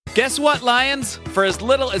Guess what, Lions? For as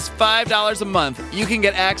little as $5 a month, you can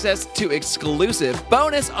get access to exclusive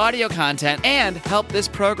bonus audio content and help this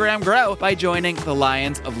program grow by joining the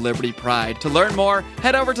Lions of Liberty Pride. To learn more,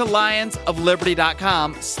 head over to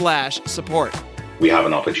lionsofliberty.com/support. We have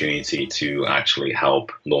an opportunity to actually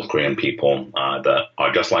help North Korean people that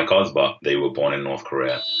are just like us, but they were born in North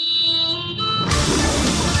Korea.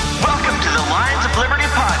 Welcome to the Lions of Liberty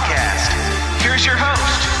podcast. Here's your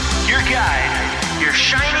host, your guide, your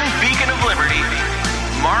shining beacon of liberty,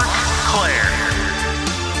 Mark Claire.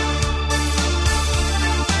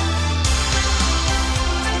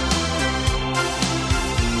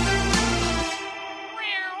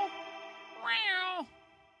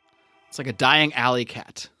 It's like a dying alley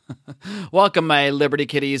cat. Welcome, my Liberty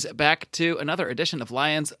Kitties, back to another edition of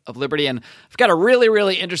Lions of Liberty. And I've got a really,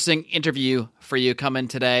 really interesting interview for you coming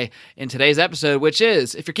today in today's episode, which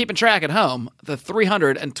is, if you're keeping track at home, the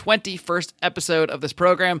 321st episode of this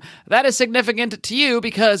program. That is significant to you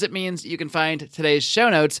because it means you can find today's show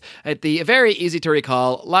notes at the very easy to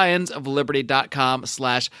recall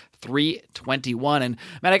lionsofliberty.com/321. And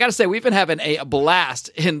man, I gotta say, we've been having a blast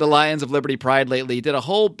in the Lions of Liberty Pride lately. Did a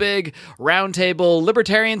whole big roundtable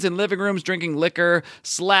libertarians in living rooms drinking liquor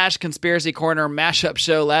 / conspiracy corner mashup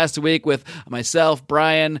show last week with myself,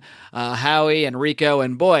 Brian, Howie, and Rico.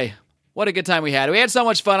 And boy, what a good time we had. We had so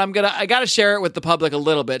much fun. I gotta share it with the public a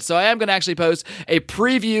little bit. So I am gonna actually post a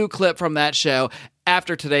preview clip from that show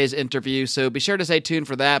after today's interview, so be sure to stay tuned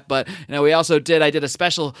for that. But I did a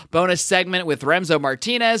special bonus segment with Remzo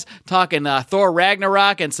Martinez talking Thor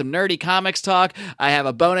Ragnarok and some nerdy comics talk. I have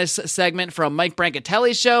a bonus segment from Mike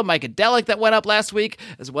Brancatelli's show, Mikeadelic, that went up last week,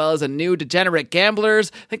 as well as a new Degenerate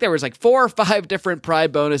Gamblers. I think there was like 4 or 5 different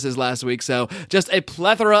Pride bonuses last week, so just a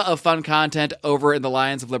plethora of fun content over in the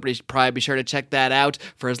Lions of Liberty Pride. Be sure to check that out.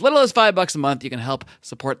 For as little as $5 a month, you can help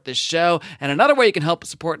support this show. And another way you can help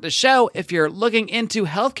support this show, if you're looking into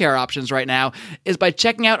healthcare options right now, is by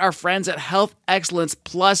checking out our friends at Health Excellence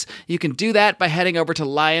Plus. You can do that by heading over to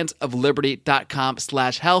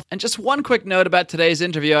lionsofliberty.com/health. And just one quick note about today's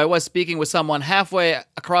interview. I was speaking with someone halfway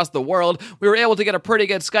across the world. We were able to get a pretty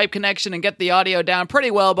good Skype connection and get the audio down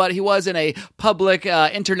pretty well, but he was in a public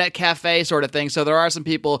internet cafe sort of thing, so there are some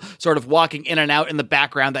people sort of walking in and out in the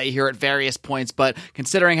background that you hear at various points. But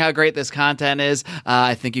considering how great this content is,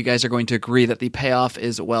 I think you guys are going to agree that the payoff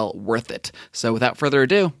is well worth it. So without further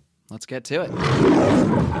ado, let's get to it.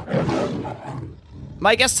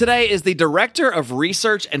 My guest today is the Director of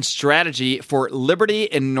Research and Strategy for Liberty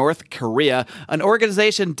in North Korea, an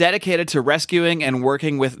organization dedicated to rescuing and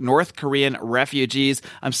working with North Korean refugees.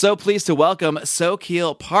 I'm so pleased to welcome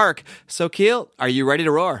Sokeel Park. Sokeel, are you ready to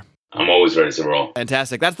roar? I'm always ready to roll.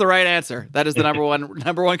 Fantastic. That's the right answer. That is the number one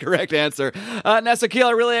correct answer. Now, Sokeel,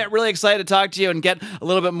 I'm really excited to talk to you and get a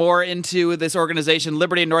little bit more into this organization,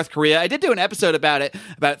 Liberty in North Korea. I did do an episode about it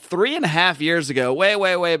about 3.5 years ago,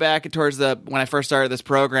 way back towards when I first started this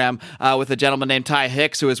program with a gentleman named Ty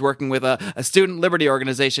Hicks, who is working with a student liberty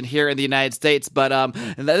organization here in the United States. But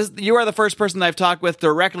you are the first person I've talked with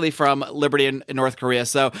directly from Liberty in North Korea.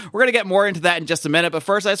 So we're going to get more into that in just a minute. But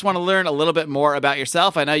first, I just want to learn a little bit more about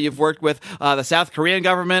yourself. I know you've worked with the South Korean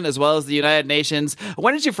government as well as the United Nations.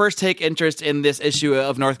 When did you first take interest in this issue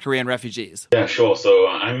of North Korean refugees? Yeah, sure. So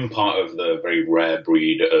I'm part of the very rare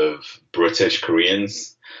breed of British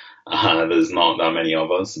Koreans. There's not that many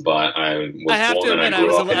of us, but I have to admit, I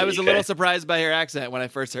was a little surprised by your accent when I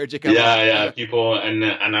first heard you come on. Yeah, people, and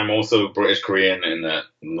I'm also British Korean in that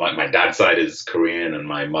my dad's side is Korean and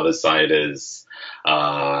my mother's side is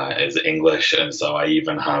English, and so I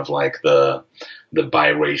even have like the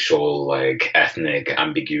biracial, like, ethnic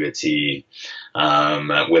ambiguity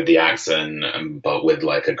with the accent, but with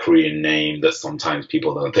like a Korean name that sometimes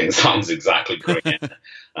people don't think sounds exactly Korean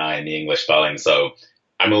in the English spelling. So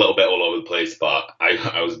I'm a little bit all over the place, but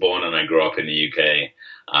I was born and I grew up in the UK.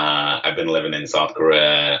 I've been living in South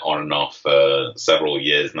Korea on and off for several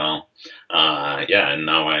years now. And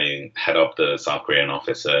now I head up the South Korean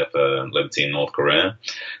office for Liberty in North Korea.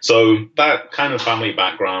 So that kind of family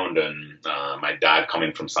background, and my dad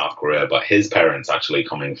coming from South Korea, but his parents actually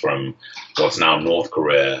coming from what's now North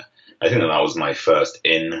Korea. I think that was my first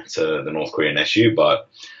in to the North Korean issue. But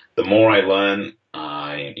the more I learned,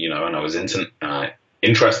 and I was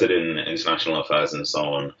interested in international affairs and so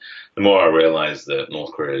on, the more I realized that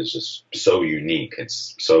North Korea is just so unique.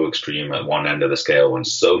 It's so extreme at one end of the scale and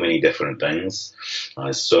so many different things.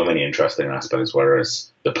 There's so many interesting aspects, whether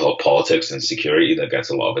it's the politics and security that gets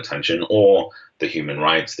a lot of attention, or the human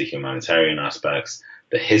rights, the humanitarian aspects,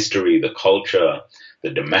 the history, the culture, the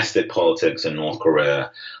domestic politics in North Korea.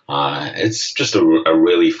 It's just a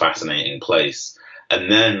really fascinating place. And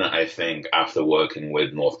then I think after working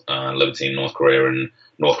with Liberty in North Korea and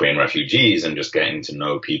North Korean refugees and just getting to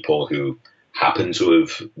know people who happen to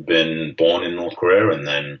have been born in North Korea and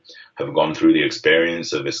then have gone through the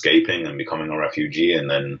experience of escaping and becoming a refugee and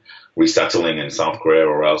then resettling in South Korea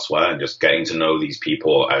or elsewhere, and just getting to know these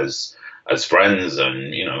people as friends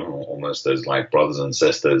and, you know, almost as like brothers and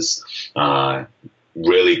sisters,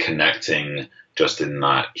 really connecting just in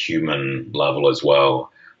that human level as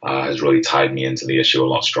well. Has really tied me into the issue a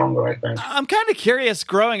lot stronger, I think. I'm kind of curious,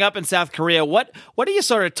 growing up in South Korea, what are you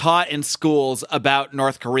sort of taught in schools about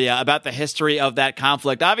North Korea, about the history of that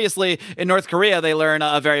conflict? Obviously, in North Korea, they learn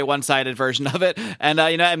a very one-sided version of it. And,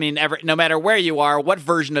 no matter where you are, what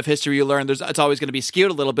version of history you learn, it's always going to be skewed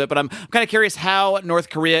a little bit. But I'm kind of curious how North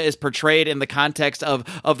Korea is portrayed in the context of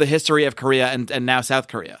the history of Korea and now South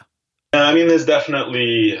Korea. I mean, there's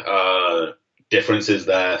definitely differences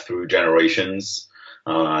there through generations.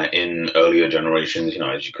 In earlier generations, you know,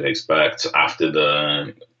 as you could expect, after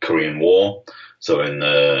the Korean War, so in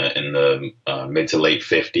the mid to late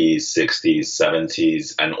 50s, 60s,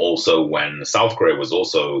 70s, and also when South Korea was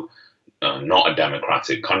also not a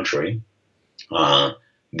democratic country,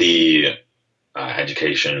 the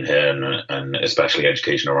education here and especially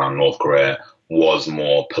education around North Korea was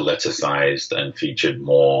more politicized and featured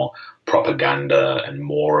more propaganda and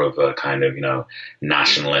more of a kind of, you know,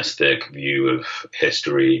 nationalistic view of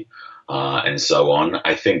history and so on.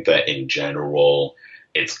 I think that in general,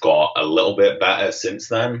 it's got a little bit better since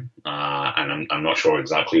then. And I'm not sure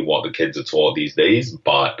exactly what the kids are taught these days,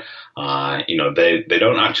 but, you know, they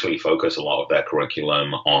don't actually focus a lot of their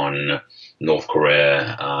curriculum on North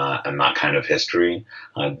Korea and that kind of history.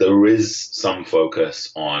 There is some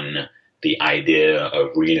focus on the idea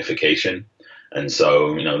of reunification. And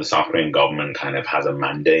so, you know, the South Korean government kind of has a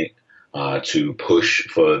mandate to push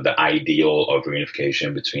for the ideal of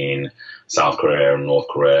reunification between South Korea and North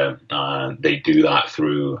Korea. They do that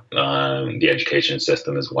through the education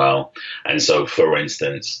system as well. And so, for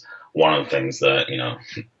instance, one of the things that, you know,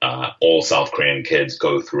 all South Korean kids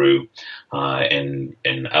go through in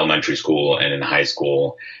elementary school and in high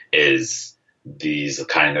school is these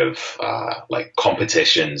kind of like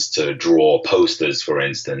competitions to draw posters, for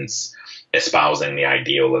instance, espousing the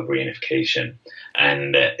ideal of reunification.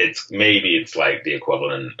 And it's like the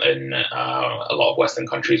equivalent in a lot of Western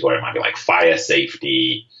countries where it might be like fire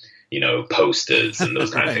safety, you know, posters and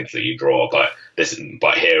those kind of things that you draw. But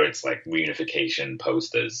here it's like reunification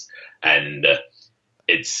posters. And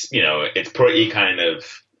it's, you know, it's pretty kind of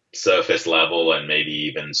surface level and maybe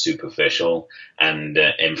even superficial. And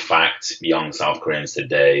in fact, young South Koreans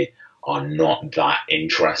today are not that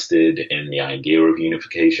interested in the idea of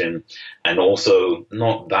unification, and also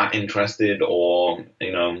not that interested or,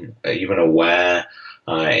 you know, even aware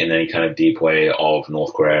in any kind of deep way of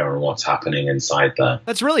North Korea and what's happening inside there.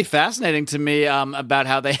 That's really fascinating to me about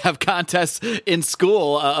how they have contests in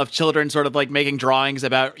school of children sort of like making drawings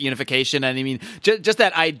about unification. And I mean, just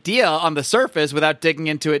that idea on the surface without digging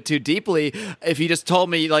into it too deeply. If you just told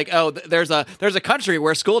me like, oh, there's a country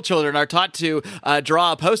where school children are taught to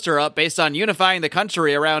draw a poster up based on unifying the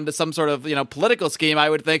country around some sort of, you know, political scheme, I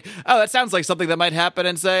would think, oh, that sounds like something that might happen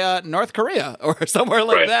in, say, North Korea or somewhere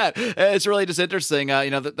like that. It's really just interesting. You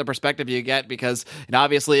know, the perspective you get, because, you know,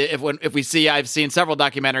 obviously I've seen several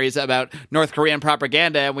documentaries about North Korean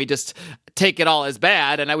propaganda and we just take it all as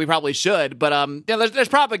bad, and we probably should, but you know, there's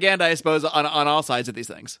propaganda, I suppose, on all sides of these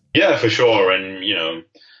things. Yeah, for sure. And, you know,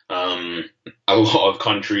 a lot of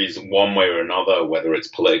countries, one way or another, whether it's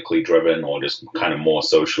politically driven or just kind of more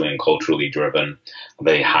socially and culturally driven,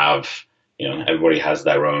 they have, you know, everybody has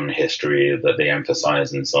their own history that they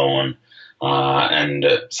emphasize and so on. And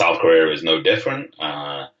South Korea is no different.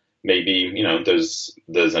 Maybe, you know, there's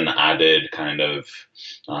an added kind of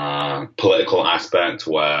political aspect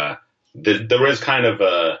where there is kind of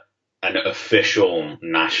an official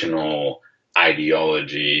national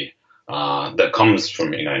ideology that comes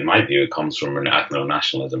from, you know, in my view, it comes from an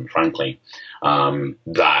ethno-nationalism, frankly,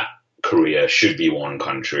 that Korea should be one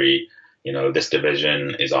country. You know, this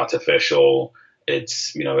division is artificial.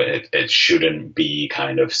 It's, you know, it shouldn't be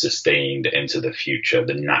kind of sustained into the future.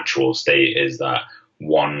 The natural state is that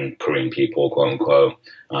one Korean people, quote unquote,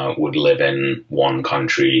 would live in one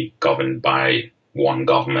country governed by one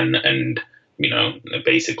government. And, you know,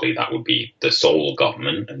 basically that would be the sole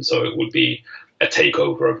government. And so it would be a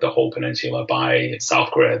takeover of the whole peninsula by South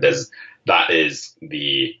Korea. That is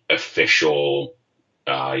the official,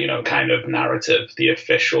 you know, kind of narrative, the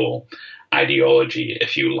official ideology,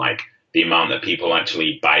 if you like. The amount that people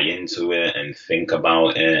actually buy into it and think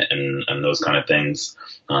about it and those kind of things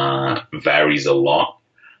varies a lot.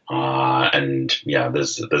 And yeah,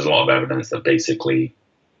 there's a lot of evidence that basically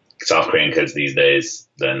South Korean kids these days,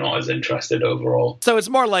 they're not as interested overall. So it's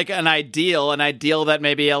more like an ideal that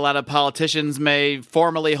maybe a lot of politicians may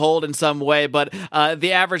formally hold in some way, but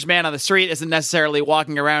the average man on the street isn't necessarily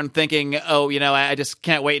walking around thinking, oh, I just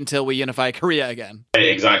can't wait until we unify Korea again.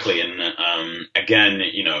 Exactly. And again,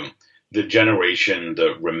 the generation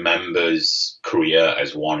that remembers Korea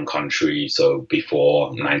as one country, so before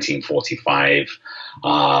 1945,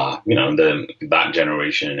 that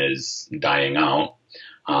generation is dying out.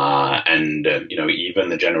 And even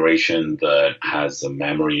the generation that has a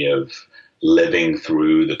memory of living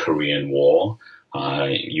through the Korean War,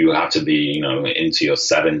 you have to be, into your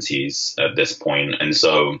 70s at this point. And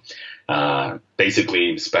so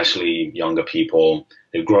basically, especially younger people,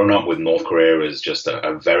 they've grown up with North Korea as just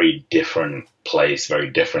a very different place, very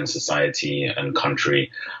different society and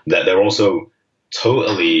country that they're also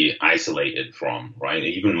totally isolated from, right?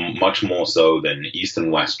 Even much more so than East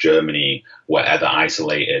and West Germany were ever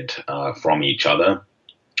isolated from each other.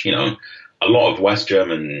 A lot of West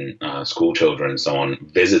German school children and so on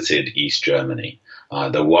visited East Germany.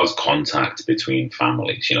 There was contact between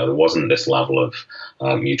families. There wasn't this level of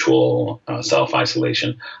mutual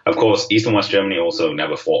self-isolation. Of course, East and West Germany also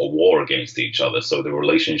never fought a war against each other, so the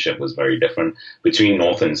relationship was very different. Between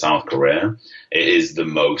North and South Korea, it is the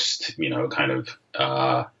most, it's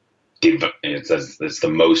the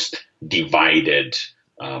most divided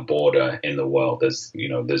border in the world.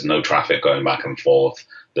 There's no traffic going back and forth.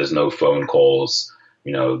 There's no phone calls.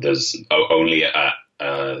 There's only at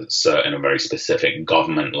a certain, a very specific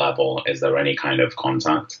government level is there any kind of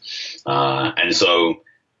contact. And so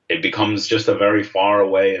it becomes just a very far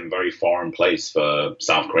away and very foreign place for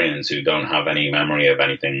South Koreans who don't have any memory of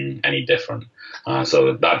anything any different.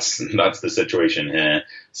 So that's the situation here.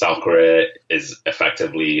 South Korea is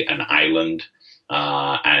effectively an island.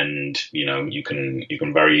 And you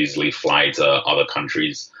can very easily fly to other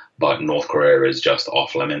countries, but North Korea is just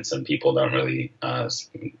off limits, and people don't really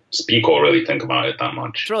speak or really think about it that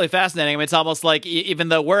much. It's really fascinating. I mean, it's almost like even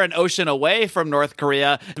though we're an ocean away from North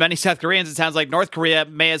Korea, to many South Koreans, it sounds like North Korea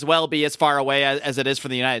may as well be as far away as it is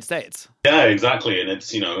from the United States. Yeah, exactly. And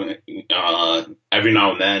it's, every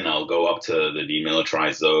now and then I'll go up to the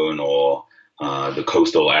demilitarized zone or the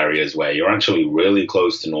coastal areas where you're actually really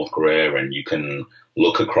close to North Korea, and you can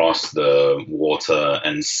look across the water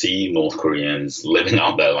and see North Koreans living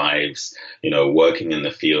out their lives, working in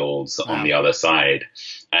the fields on the other side.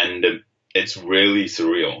 And it's really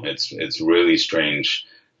surreal. It's really strange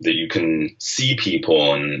that you can see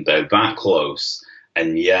people and they're that close,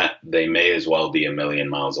 and yet they may as well be a million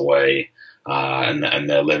miles away. And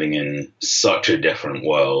they're living in such a different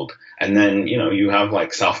world. And then, you have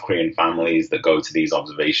like South Korean families that go to these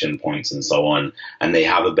observation points and so on, and they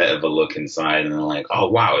have a bit of a look inside and they're like, oh,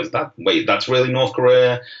 wow, that's really North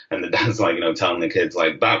Korea? And the dad's like, telling the kids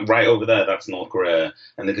like, that right over there, that's North Korea.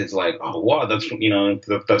 And the kids like, oh, wow,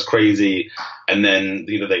 that's crazy. And then,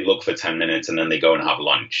 they look for 10 minutes and then they go and have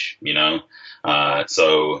lunch,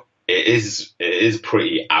 so it is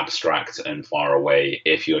pretty abstract and far away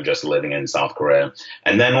if you're just living in South Korea.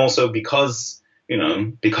 And then also because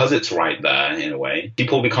it's right there in a way,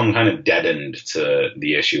 people become kind of deadened to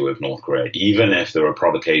the issue of North Korea, even if there are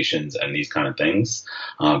provocations and these kind of things,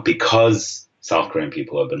 because South Korean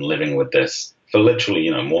people have been living with this for literally,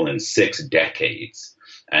 more than 6 decades.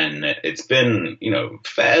 And it's been,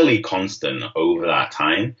 fairly constant over that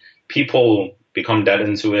time. People become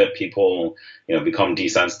deadened to it. People, become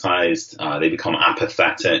desensitized. They become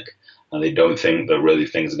apathetic. They don't think that really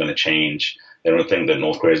things are going to change. They don't think that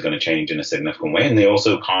North Korea is going to change in a significant way. And they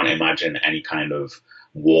also can't imagine any kind of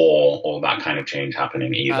war or that kind of change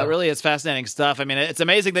happening either. It really is fascinating stuff. I mean, it's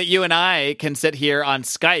amazing that you and I can sit here on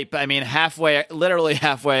Skype. I mean, literally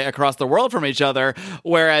halfway across the world from each other,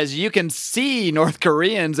 whereas you can see North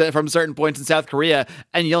Koreans from certain points in South Korea,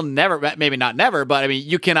 and you'll never, maybe not never, but I mean,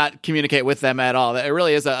 you cannot communicate with them at all. It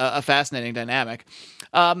really is a fascinating dynamic.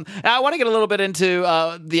 I want to get a little bit into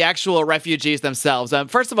the actual refugees themselves.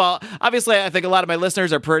 First of all, obviously, I think a lot of my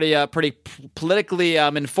listeners are pretty politically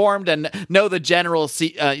informed and know the general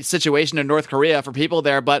situation in North Korea for people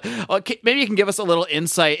there. But maybe you can give us a little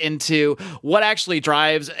insight into what actually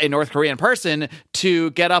drives a North Korean person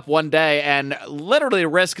to get up one day and literally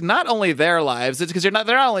risk not only their lives, it's because they're not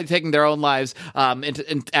only taking their own lives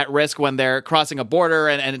at risk when they're crossing a border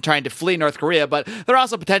and trying to flee North Korea, but they're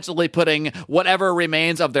also potentially putting whatever remains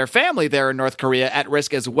remains of their family there in North Korea at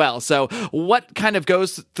risk as well. So what kind of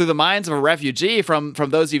goes through the minds of a refugee from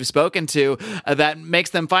those you've spoken to that makes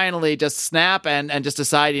them finally just snap and just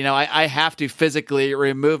decide, I have to physically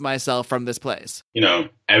remove myself from this place?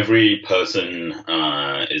 Every person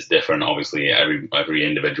is different. Obviously, every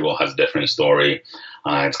individual has a different story.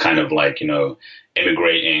 It's kind of like,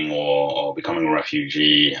 immigrating or becoming a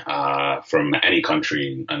refugee from any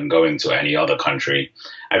country and going to any other country.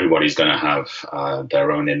 Everybody's going to have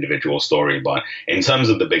their own individual story. But in terms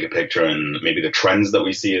of the bigger picture and maybe the trends that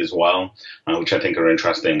we see as well, which I think are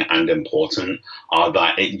interesting and important, are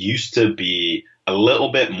that it used to be a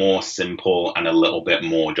little bit more simple and a little bit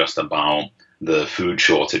more just about the food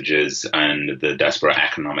shortages and the desperate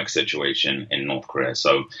economic situation in North Korea.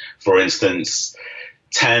 So, for instance,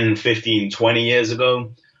 10, 15, 20 years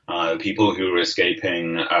ago, people who were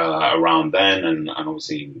escaping around then and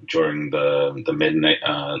obviously during the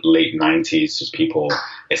late 90s, just people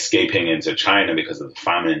escaping into China because of the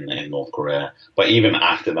famine in North Korea. But even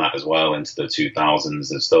after that as well, into the 2000s,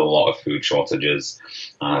 there's still a lot of food shortages,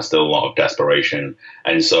 still a lot of desperation.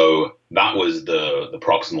 And so that was the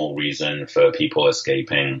proximal reason for people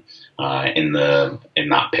escaping in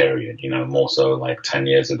that period, more so like 10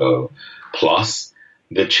 years ago plus.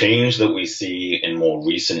 The change that we see in more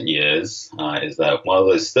recent years is that while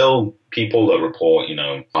there's still people that report,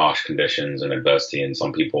 harsh conditions and adversity and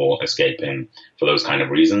some people escaping for those kind of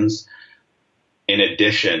reasons, in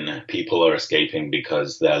addition, people are escaping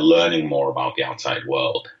because they're learning more about the outside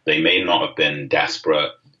world. They may not have been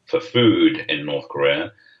desperate for food in North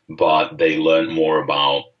Korea, but they learned more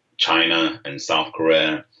about China and South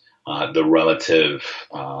Korea, the relative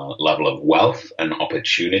level of wealth and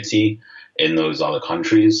opportunity in those other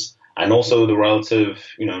countries, and also the relative,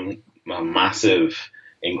 massive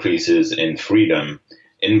increases in freedom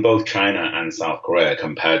in both China and South Korea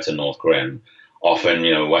compared to North Korea.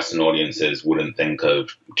 Often, Western audiences wouldn't think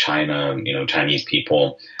of China, Chinese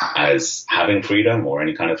people as having freedom or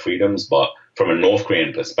any kind of freedoms, but from a North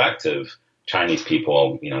Korean perspective, Chinese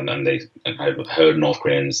people, and I've heard North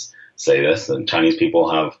Koreans say this, and Chinese people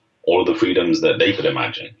have all of the freedoms that they could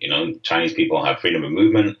imagine. Chinese people have freedom of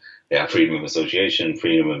movement. They have freedom of association,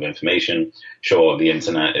 freedom of information. Sure, the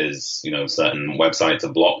internet is, certain websites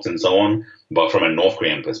are blocked and so on. But from a North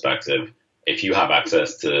Korean perspective, if you have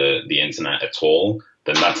access to the internet at all,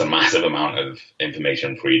 then that's a massive amount of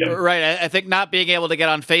information freedom. Right. I think not being able to get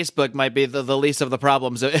on Facebook might be the least of the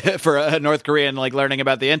problems for a North Korean, like learning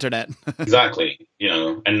about the internet. Exactly.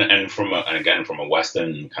 And from a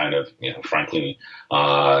Western kind of, frankly,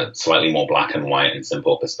 slightly more black and white and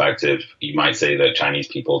simple perspective, you might say that Chinese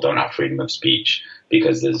people don't have freedom of speech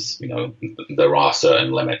because there are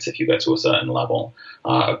certain limits if you get to a certain level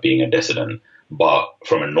of being a dissident. But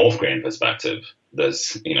from a North Korean perspective,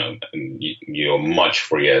 there's, you're much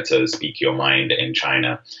freer to speak your mind in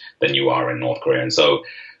China than you are in North Korea. And so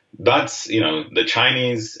that's, the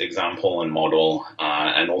Chinese example and model,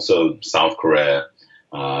 and also South Korea,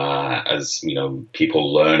 as,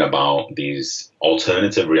 people learn about these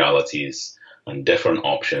alternative realities and different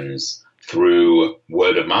options through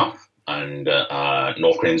word of mouth and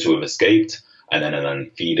North Koreans who have escaped and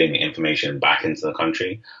then feeding information back into the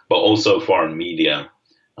country, but also foreign media,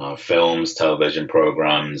 films, television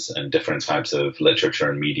programs, and different types of literature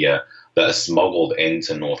and media that are smuggled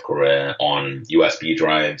into North Korea on USB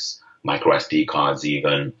drives, micro SD cards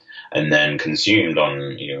even, and then consumed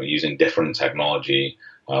on, using different technology,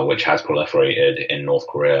 which has proliferated in North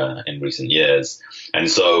Korea in recent years. And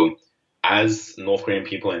so as North Korean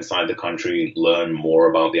people inside the country learn more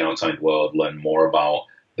about the outside world, learn more about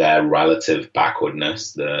their relative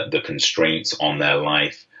backwardness, the constraints on their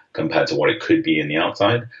life compared to what it could be in the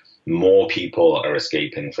outside, more people are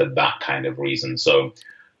escaping for that kind of reason. So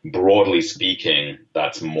broadly speaking,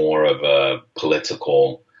 that's more of a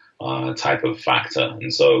political type of factor.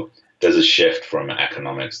 And so there's a shift from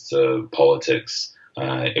economics to politics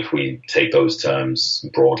if we take those terms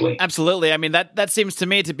broadly. Absolutely. I mean, that seems to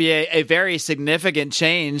me to be a very significant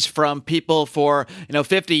change from people for,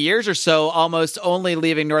 50 years or so, almost only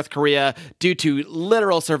leaving North Korea due to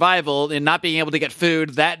literal survival and not being able to get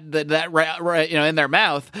food that in their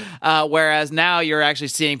mouth. Whereas now you're actually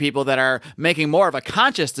seeing people that are making more of a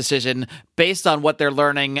conscious decision based on what they're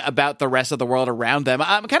learning about the rest of the world around them.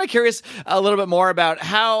 I'm kind of curious a little bit more about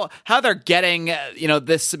how they're getting,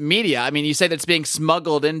 this media. I mean, you say that it's being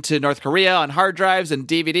smuggled into North Korea on hard drives and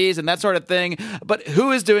DVDs and that sort of thing. But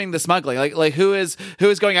who is doing the smuggling? Like who is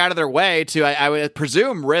going out of their way to, I would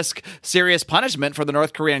presume, risk serious punishment for the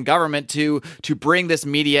North Korean government to bring this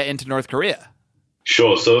media into North Korea?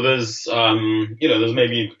 Sure. So there's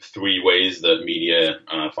maybe three ways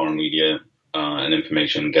that foreign media and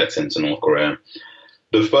information gets into North Korea.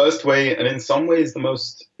 The first way, and in some ways the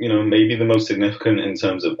most, maybe the most significant in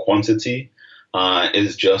terms of quantity,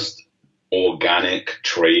 is just organic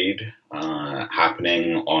trade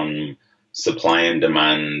happening on supply and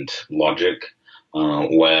demand logic,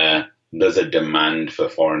 where there's a demand for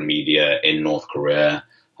foreign media in North Korea.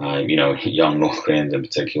 Young North Koreans in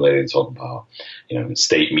particular, they talk about,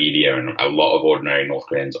 state media, and a lot of ordinary North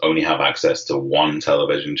Koreans only have access to one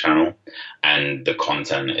television channel, and the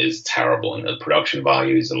content is terrible, and the production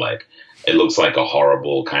values are like, it looks like a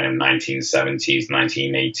horrible kind of 1970s,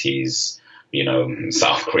 1980s,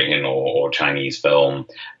 South Korean or Chinese film,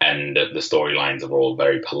 and the storylines are all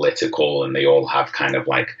very political, and they all have kind of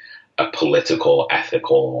like a political,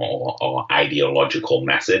 ethical, or ideological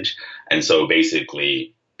message. And so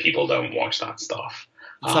basically, people don't watch that stuff.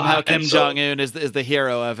 Somehow Kim Jong-un is the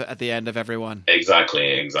hero at the end of everyone.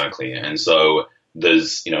 Exactly. And so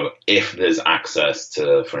there's, if there's access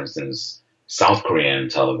to, for instance, South Korean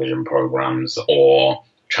television programs or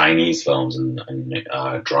Chinese films and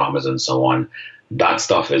dramas and so on, that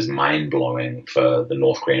stuff is mind-blowing for the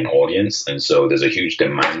North Korean audience. And so there's a huge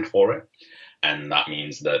demand for it. And that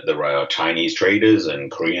means that there are Chinese traders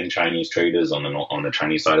and Korean Chinese traders on the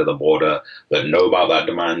Chinese side of the border that know about that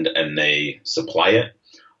demand, and they supply it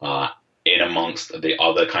in amongst the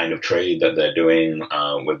other kind of trade that they're doing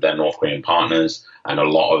with their North Korean partners. And a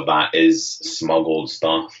lot of that is smuggled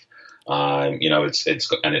stuff.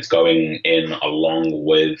 It's going in along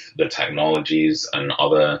with the technologies and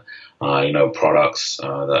other products that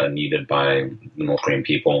are needed by the North Korean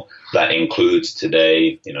people. That includes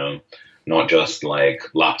today, not just like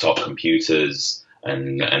laptop computers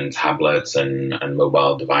and tablets and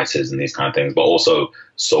mobile devices and these kind of things, but also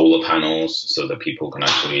solar panels so that people can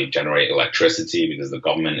actually generate electricity, because the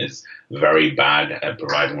government is very bad at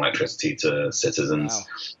providing electricity to citizens.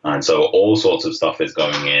 Wow. And so all sorts of stuff is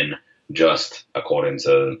going in just according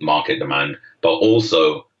to market demand. But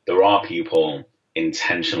also there are people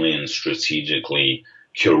intentionally and strategically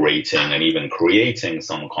curating and even creating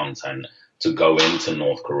some content to go into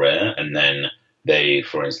North Korea, and then they,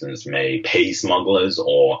 for instance, may pay smugglers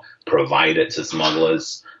or provide it to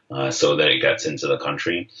smugglers so that it gets into the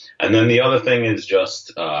country. And then the other thing is just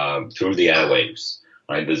through the airwaves,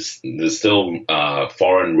 right? There's still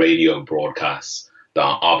foreign radio broadcasts that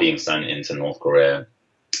are being sent into North Korea,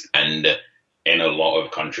 and in a lot of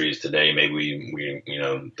countries today, maybe we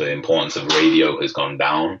the importance of radio has gone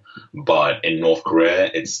down, but in North Korea,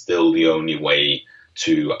 it's still the only way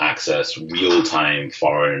to access real-time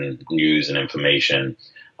foreign news and information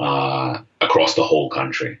across the whole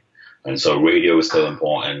country. And so radio is still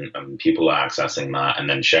important, and people are accessing that and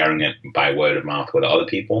then sharing it by word of mouth with other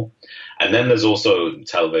people. And then there's also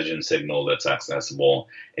television signal that's accessible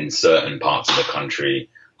in certain parts of the country,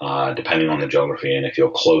 depending on the geography, and if you're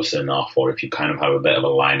close enough, or if you kind of have a bit of a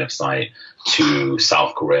line of sight to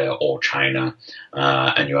South Korea or China,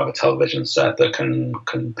 and you have a television set that can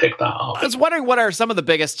pick that up. I was wondering, what are some of the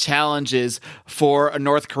biggest challenges for a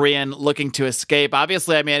North Korean looking to escape?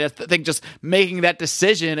 Obviously, I mean, I think just making that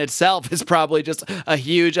decision itself is probably just a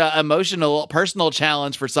huge emotional, personal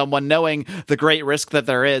challenge for someone, knowing the great risk that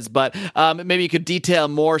there is. But maybe you could detail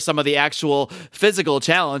more some of the actual physical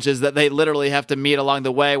challenges that they literally have to meet along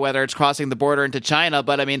the way, whether it's crossing the border into China.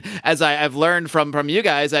 But I mean, as I've learned from you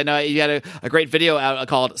guys, I know you had a great video out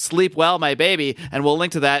called "Sleep Well, My Baby," and we'll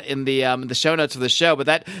link to that in the show notes of the show. But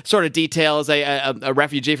that sort of details a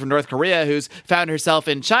refugee from North Korea who's found herself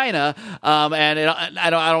in China, and I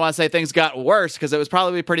don't want to say things got worse, because it was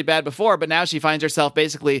probably pretty bad before, but now she finds herself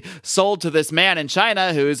basically sold to this man in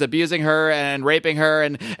China who's abusing her and raping her,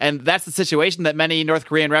 and that's the situation that many North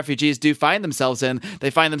Korean refugees do find themselves in.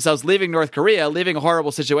 They find themselves leaving North Korea, leaving a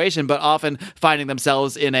horrible situation, but often finding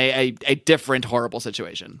themselves in a different horrible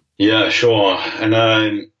situation. Yeah, sure.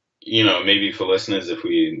 And, maybe for listeners, if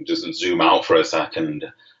we just zoom out for a second,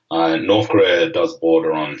 North Korea does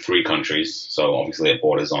border on 3 countries. So obviously it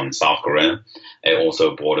borders on South Korea. It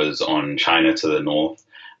also borders on China to the north,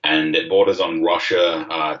 and it borders on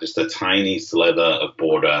Russia, just a tiny sliver of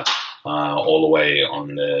border all the way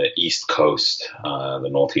on the east coast, the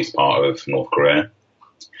northeast part of North Korea.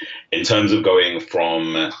 In terms of going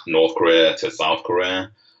from North Korea to South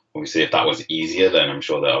Korea, obviously, if that was easier, then I'm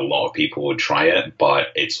sure that a lot of people would try it, but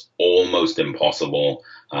it's almost impossible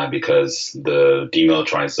because the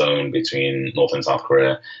demilitarized zone between North and South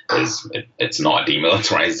Korea it's not a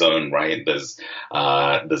demilitarized zone, right? There's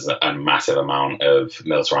a massive amount of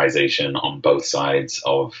militarization on both sides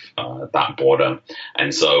of that border.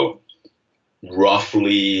 And so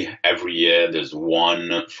roughly every year, there's one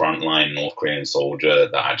frontline North Korean soldier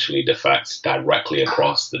that actually defects directly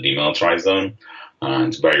across the demilitarized zone.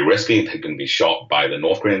 It's very risky. They can be shot by the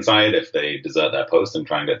North Korean side if they desert their post and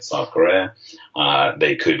try and get to South Korea.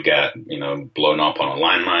 They could get, blown up on a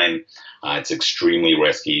landmine. It's extremely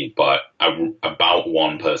risky, but about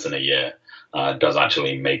one person a year does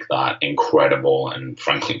actually make that incredible and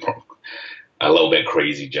frankly a little bit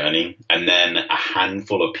crazy journey. And then a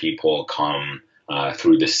handful of people come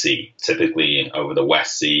through the sea, typically over the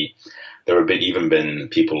West Sea. There have even been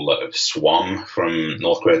people that have swum from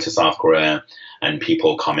North Korea to South Korea, and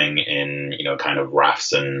people coming in, kind of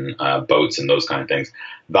rafts and boats and those kind of things.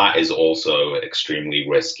 That is also extremely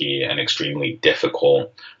risky and extremely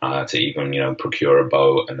difficult to even, procure a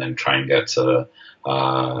boat and then try and get to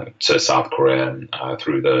South Korea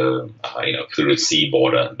through the sea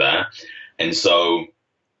border there. And so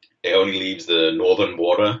it only leaves the northern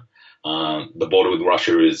border. The border with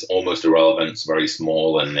Russia is almost irrelevant. It's very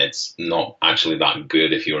small, and it's not actually that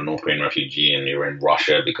good if you're a North Korean refugee and you're in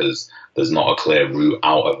Russia, because there's not a clear route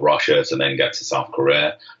out of Russia to then get to South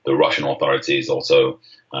Korea. The Russian authorities also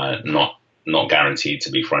not guaranteed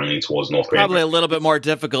to be friendly towards North Korea. Probably a little bit more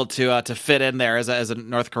difficult to fit in there as a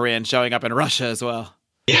North Korean showing up in Russia as well.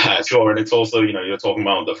 Yeah, sure. And it's also, you're talking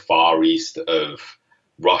about the far east of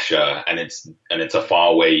Russia, and it's a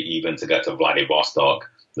far way even to get to Vladivostok.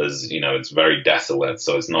 There's, it's very desolate,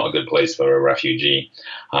 so it's not a good place for a refugee.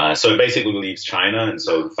 So it basically leaves China, and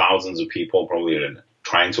so thousands of people probably are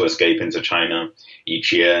trying to escape into China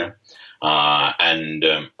each year. And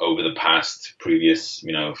over the previous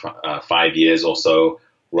 5 years or so,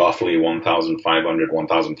 roughly 1,500,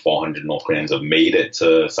 1,400 North Koreans have made it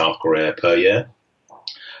to South Korea per year.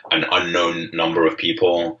 An unknown number of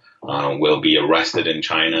people will be arrested in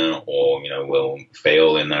China, or will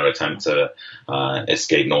fail in their attempt to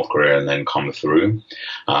escape North Korea and then come through.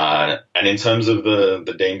 And in terms of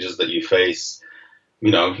the dangers that you face,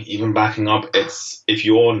 even backing up, if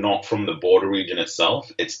you're not from the border region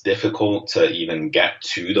itself, it's difficult to even get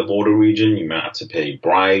to the border region. You might have to pay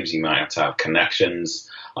bribes. You might have to have connections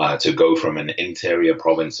to go from an interior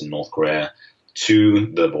province in North Korea to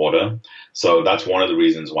the border. So that's one of the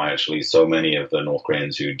reasons why actually so many of the North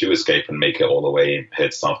Koreans who do escape and make it all the way here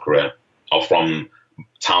to South Korea are from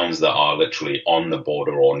towns that are literally on the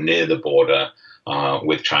border or near the border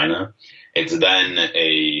with China. It's then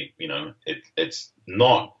it's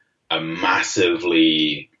not a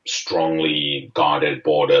massively strongly guarded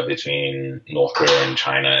border between North Korea and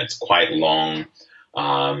China. It's quite long,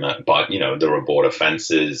 but there are border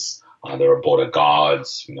fences. There are border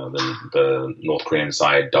guards. The North Korean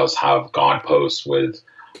side does have guard posts with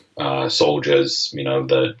soldiers,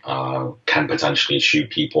 that can potentially shoot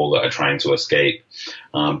people that are trying to escape.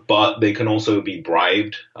 But they can also be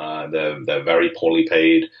bribed. They're very poorly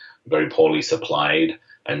paid, very poorly supplied.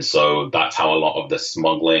 And so that's how a lot of the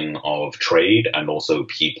smuggling of trade and also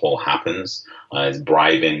people happens, is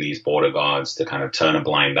bribing these border guards to kind of turn a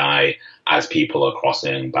blind eye as people are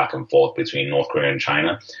crossing back and forth between North Korea and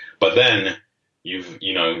China. But then you've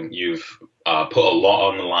put a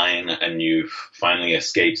lot on the line, and you've finally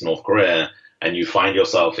escaped North Korea, and you find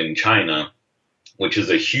yourself in China, which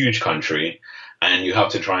is a huge country, and you have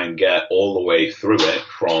to try and get all the way through it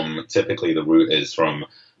from, typically the route is from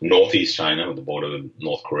northeast China, with the border with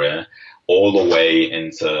North Korea, all the way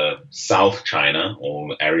into South China,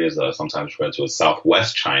 or areas that are sometimes referred to as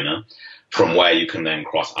Southwest China, from where you can then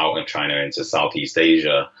cross out of China into Southeast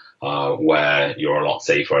Asia, where you're a lot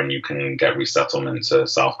safer and you can get resettlement to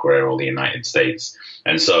South Korea or the United States.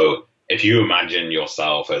 And so if you imagine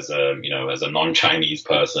yourself as a non-Chinese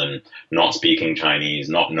person, not speaking Chinese,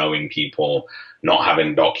 not knowing people, not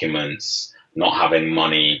having documents, not having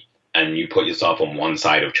money, and you put yourself on one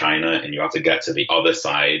side of China and you have to get to the other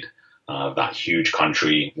side of that huge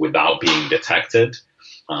country without being detected,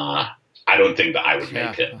 I don't think that I would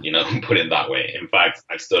make it, put it that way. In fact,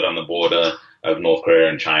 I've stood on the border of North Korea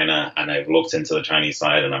and China, and I've looked into the Chinese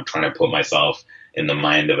side, and I'm trying to put myself in the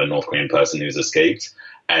mind of a North Korean person who's escaped.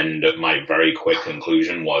 And my very quick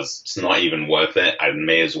conclusion was, it's not even worth it. I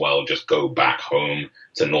may as well just go back home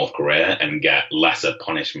to North Korea and get lesser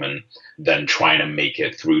punishment than trying to make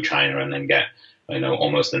it through China and then get,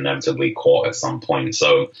 almost inevitably caught at some point.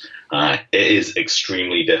 So it is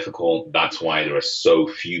extremely difficult. That's why there are so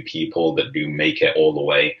few people that do make it all the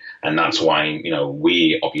way. And that's why,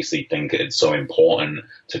 we obviously think it's so important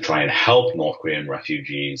to try and help North Korean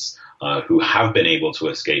refugees who have been able to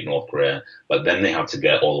escape North Korea, but then they have to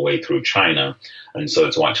get all the way through China. And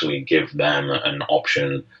so to actually give them an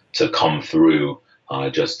option to come through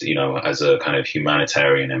as a kind of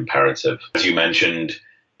humanitarian imperative. As you mentioned,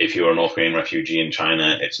 if you're a North Korean refugee in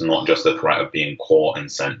China, it's not just the threat of being caught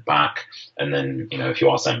and sent back. And then, if you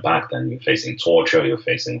are sent back, then you're facing torture, you're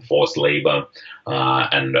facing forced labor,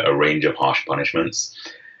 and a range of harsh punishments.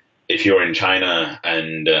 If you're in China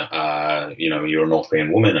and, you're a North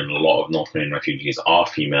Korean woman, and a lot of North Korean refugees are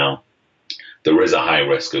female, there is a high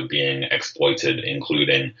risk of being exploited,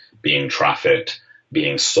 including being trafficked,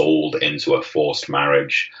 being sold into a forced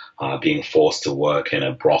marriage, being forced to work in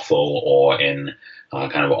a brothel or in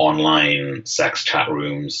kind of online sex chat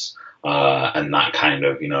rooms, and that kind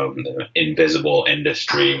of, the invisible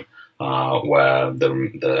industry where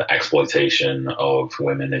the exploitation of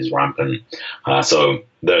women is rampant. So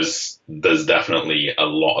there's definitely a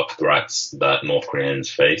lot of threats that North Koreans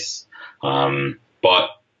face. But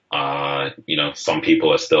some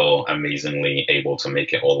people are still amazingly able to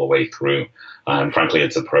make it all the way through. And frankly,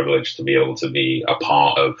 it's a privilege to be able to be a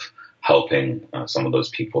part of helping some of those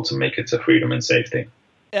people to make it to freedom and safety.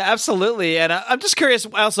 Yeah, absolutely. And I'm just curious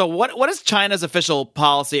also, what is China's official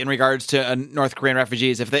policy in regards to North Korean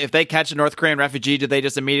refugees? If they catch a North Korean refugee, do they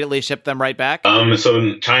just immediately ship them right back?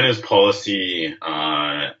 So China's policy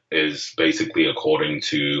is basically according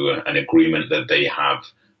to an agreement that they have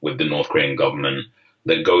with the North Korean government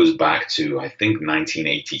that goes back to, I think,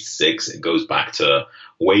 1986. It goes back to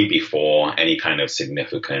way before any kind of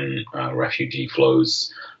significant refugee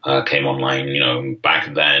flows came online.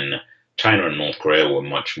 Back then, China and North Korea were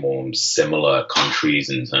much more similar countries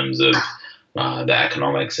in terms of the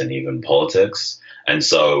economics and even politics. And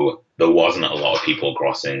so there wasn't a lot of people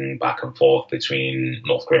crossing back and forth between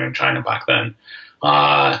North Korea and China back then.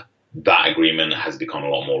 That agreement has become a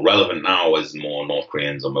lot more relevant now as more North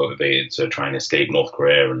Koreans are motivated to try and escape North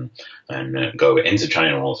Korea and go into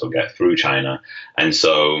China and also get through China. And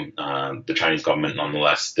so the Chinese government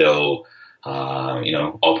nonetheless still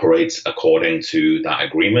operates according to that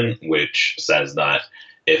agreement, which says that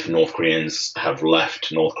if North Koreans have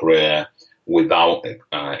left North Korea without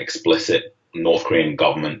explicit North Korean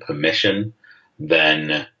government permission,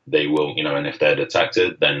 then they will, and if they're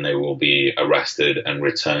detected, then they will be arrested and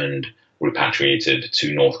repatriated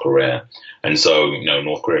to North Korea. And so,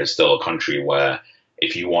 North Korea is still a country where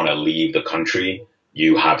if you want to leave the country,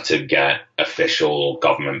 you have to get official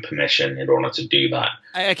government permission in order to do that.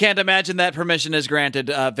 I can't imagine that permission is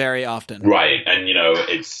granted very often. Right. And,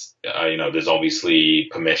 it's, there's obviously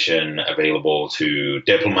permission available to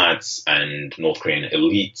diplomats and North Korean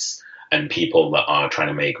elites and people that are trying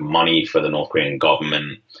to make money for the North Korean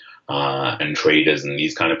government and traders and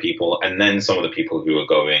these kind of people. And then some of the people who are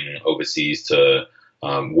going overseas to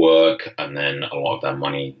work, and then a lot of their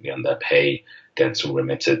money, their pay gets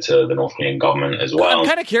remitted to the North Korean government as well. I'm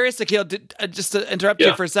kind of curious, Sokeel, just to interrupt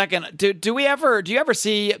you for a second. Do you ever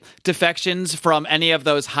see defections from any of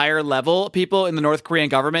those higher level people in the North Korean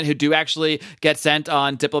government who do actually get sent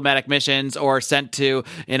on diplomatic missions or sent to,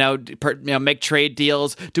 make trade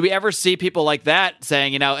deals? Do we ever see people like that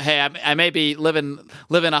saying, hey, I may be living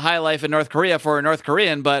a high life in North Korea for a North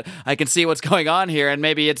Korean, but I can see what's going on here, and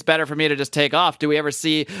maybe it's better for me to just take off? Do we ever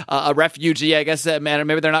see a refugee, I guess,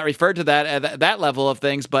 maybe they're not referred to that level of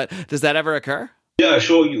things, but does that ever occur? Yeah,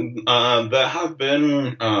 sure. There have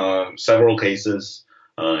been several cases,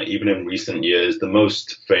 even in recent years. The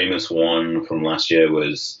most famous one from last year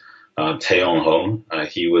was Tae-yong Ho.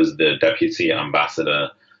 He was the deputy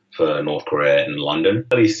ambassador for North Korea in London,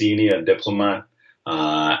 a senior diplomat,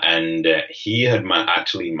 and he had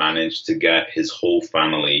actually managed to get his whole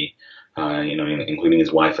family, including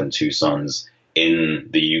his wife and two sons, in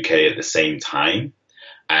the UK at the same time.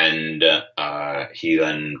 And he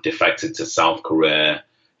then defected to South Korea,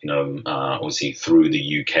 obviously through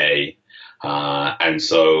the UK. And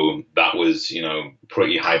so that was,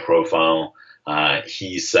 pretty high profile.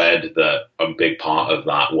 He said that a big part of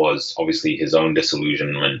that was obviously his own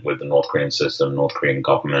disillusionment with the North Korean system, North Korean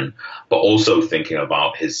government, but also thinking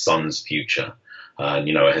about his son's future.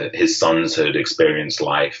 His sons had experienced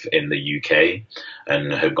life in the UK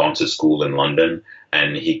and had gone to school in London.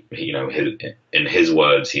 And he in his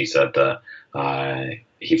words, he said that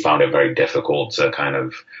he found it very difficult to kind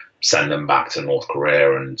of send them back to North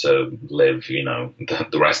Korea and to live,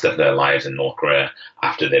 the rest of their lives in North Korea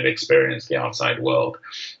after they've experienced the outside world.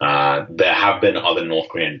 There have been other North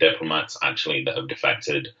Korean diplomats actually that have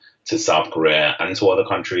defected to South Korea and to other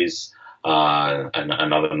countries, and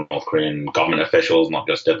other North Korean government officials, not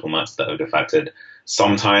just diplomats, that have defected.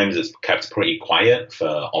 Sometimes it's kept pretty quiet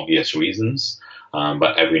for obvious reasons.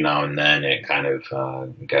 But every now and then it kind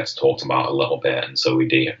of gets talked about a little bit, and so we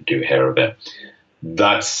do hear of it.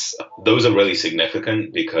 Those are really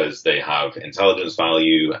significant because they have intelligence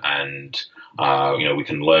value, and we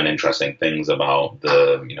can learn interesting things about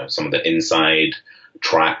some of the inside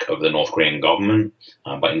track of the North Korean government.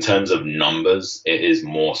 But in terms of numbers, it is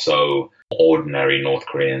more so ordinary North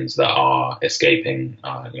Koreans that are escaping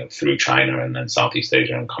through China and then Southeast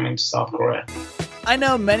Asia and coming to South Korea. I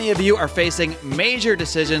know many of you are facing major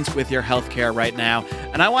decisions with your healthcare right now,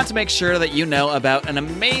 and I want to make sure that you know about an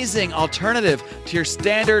amazing alternative to your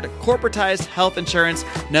standard corporatized health insurance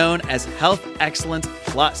known as Health Excellence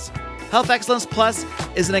Plus. Health Excellence Plus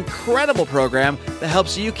is an incredible program that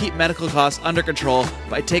helps you keep medical costs under control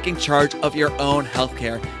by taking charge of your own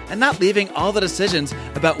healthcare and not leaving all the decisions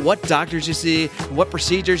about what doctors you see and what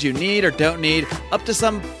procedures you need or don't need up to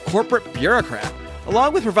some corporate bureaucrat.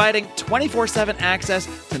 Along with providing 24/7 access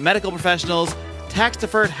to medical professionals,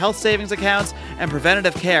 tax-deferred health savings accounts, and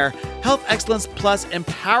preventative care, Health Excellence Plus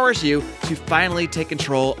empowers you to finally take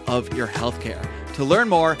control of your healthcare. To learn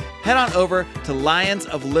more, head on over to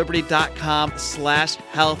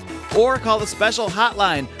lionsofliberty.com/health or call the special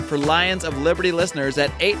hotline for Lions of Liberty listeners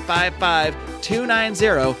at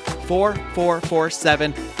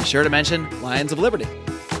 855-290-4447. Be sure to mention Lions of Liberty.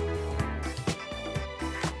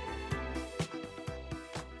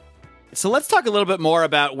 So let's talk a little bit more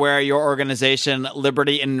about where your organization,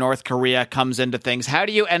 Liberty in North Korea, comes into things. How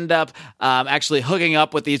do you end up actually hooking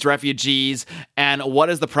up with these refugees, and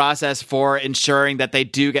what is the process for ensuring that they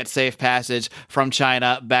do get safe passage from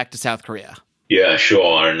China back to South Korea? Yeah,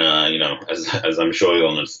 sure. And, as I'm sure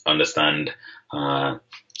you'll understand,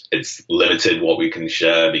 it's limited what we can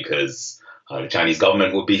share because the Chinese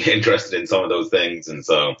government would be interested in some of those things. And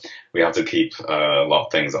so we have to keep a lot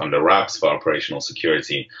of things under wraps for operational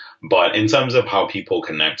security. But in terms of how people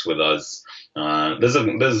connect with us, there's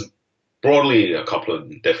broadly a couple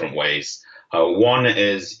of different ways. One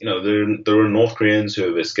is, there are North Koreans who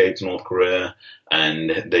have escaped North Korea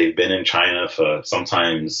and they've been in China for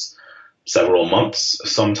sometimes several months,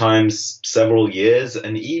 sometimes several years,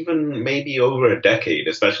 and even maybe over a decade,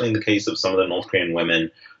 especially in the case of some of the North Korean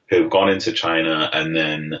women who've gone into China and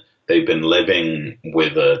then they've been living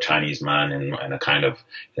with a Chinese man in a kind of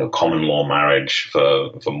common law marriage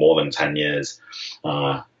for more than 10 years.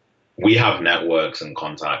 We have networks and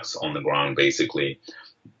contacts on the ground, basically,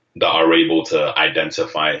 that are able to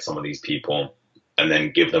identify some of these people and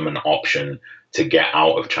then give them an option to get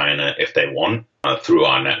out of China if they want through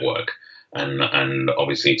our network. And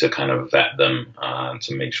obviously to kind of vet them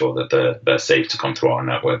to make sure that they're safe to come through our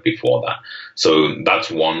network before that. So that's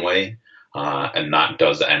one way. And that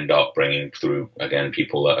does end up bringing through, again,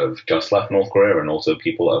 people that have just left North Korea and also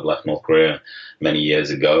people that have left North Korea many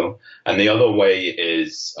years ago. And the other way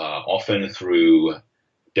is often through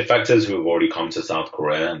defectors who have already come to South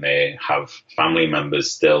Korea and they have family members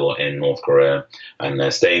still in North Korea and they're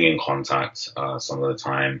staying in contact some of the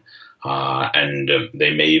time. And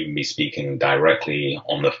they may even be speaking directly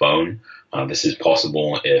on the phone. This is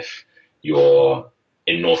possible if you're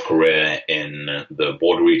in North Korea in the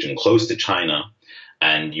border region close to China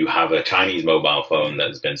and you have a Chinese mobile phone that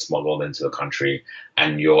has been smuggled into the country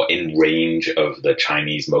and you're in range of the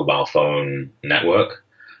Chinese mobile phone network.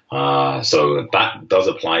 So that does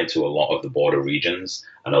apply to a lot of the border regions,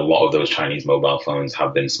 and a lot of those Chinese mobile phones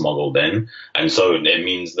have been smuggled in. And so it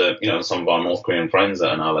means that, some of our North Korean friends that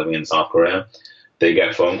are now living in South Korea, they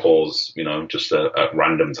get phone calls, just at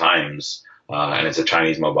random times. And it's a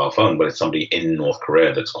Chinese mobile phone, but it's somebody in North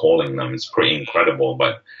Korea that's calling them. It's pretty incredible,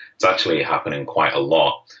 but it's actually happening quite a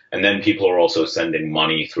lot. And then people are also sending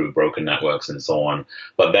money through broken networks and so on.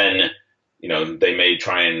 But then, they may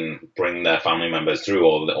try and bring their family members through,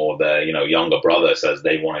 or their, younger brother says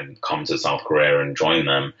they want to come to South Korea and join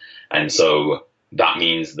them. And so that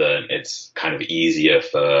means that it's kind of easier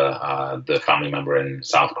for the family member in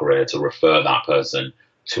South Korea to refer that person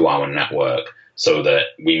to our network so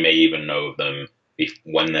that we may even know of them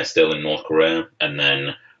when they're still in North Korea. And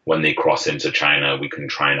then when they cross into China, we can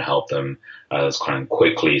try and help them as kind of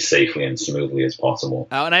quickly, safely, and smoothly as possible.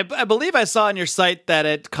 Oh, and I believe I saw on your site that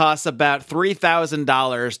it costs about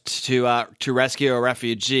 $3,000 to rescue a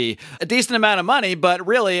refugee. A decent amount of money, but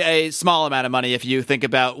really a small amount of money if you think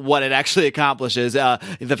about what it actually accomplishes.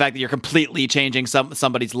 The fact that you're completely changing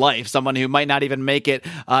somebody's life, someone who might not even make it,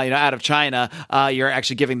 out of China, you're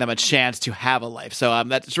actually giving them a chance to have a life. So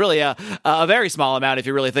that's really a very small amount if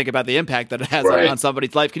you really think about the impact that it has on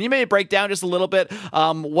somebody's life. Can you maybe break down just a little bit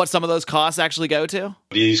what some of those costs actually go to?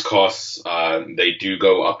 These costs, they do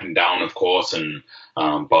go up and down, of course, and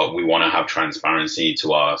but we want to have transparency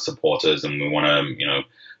to our supporters, and we want to,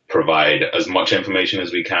 provide as much information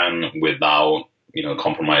as we can without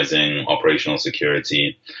compromising operational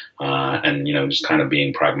security, and, just kind of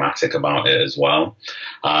being pragmatic about it as well.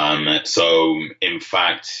 So in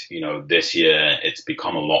fact, this year it's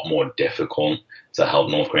become a lot more difficult to help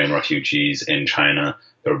North Korean refugees in China.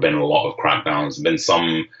 There have been a lot of crackdowns. There have been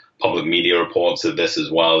some public media reports of this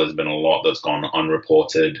as well. There's been a lot that's gone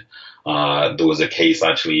unreported. There was a case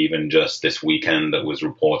actually even just this weekend that was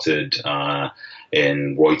reported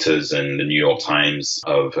in Reuters and the New York Times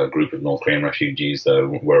of a group of North Korean refugees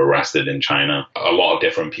that were arrested in China. A lot of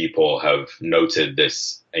different people have noted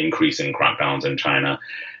this increase in crackdowns in China.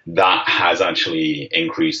 That has actually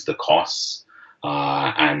increased the costs,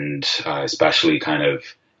 and especially kind of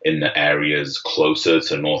in the areas closer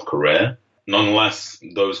to North Korea. Nonetheless,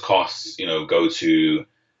 those costs, go to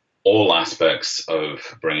all aspects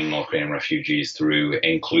of bringing North Korean refugees through,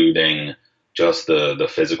 including just the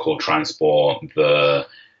physical transport, the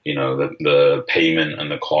payment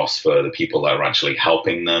and the cost for the people that are actually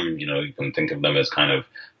helping them. You can think of them as kind of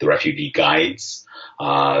the refugee guides,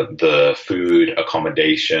 the food,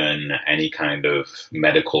 accommodation, any kind of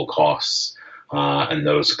medical costs, and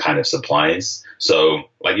those kind of supplies. So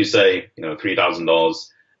like you say, $3,000,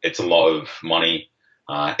 it's a lot of money.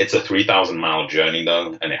 It's a 3,000-mile journey,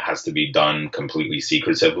 though, and it has to be done completely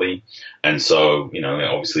secretively. And so, it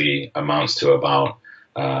obviously amounts to about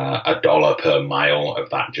 $1 per mile of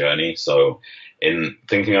that journey. So in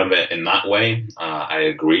thinking of it in that way, I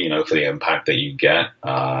agree, for the impact that you get,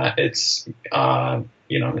 it's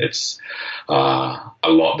a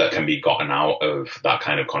lot that can be gotten out of that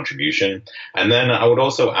kind of contribution. And then I would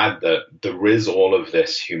also add that there is all of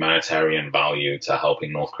this humanitarian value to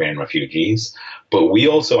helping North Korean refugees, but we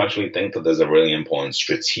also actually think that there's a really important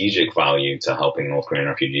strategic value to helping North Korean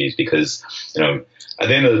refugees because, at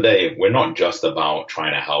the end of the day, we're not just about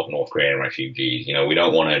trying to help North Korean refugees. We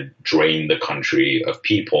don't want to drain the country of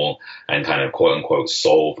people and kind of quote unquote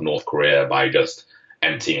solve North Korea by just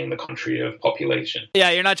emptying the country of population. Yeah,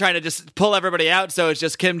 you're not trying to just pull everybody out so it's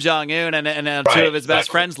just Kim Jong-un and two of his best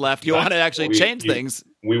friends left. You want to actually change things.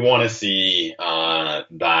 We want to see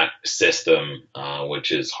that system,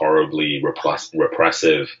 which is horribly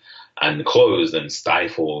repressive and closed and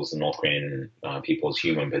stifles the North Korean people's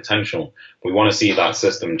human potential. We want to see that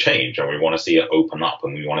system change, and we want to see it open up,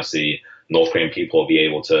 and we want to see North Korean people be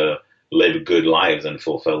able to live good lives and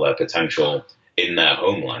fulfill their potential in their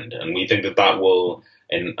homeland. And we think that will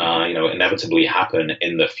inevitably happen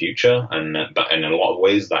in the future. And in a lot of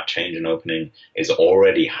ways, that change and opening is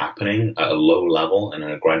already happening at a low level and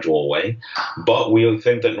in a gradual way. But we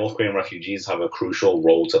think that North Korean refugees have a crucial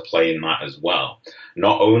role to play in that as well.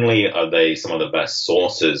 Not only are they some of the best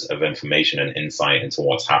sources of information and insight into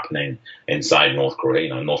what's happening inside North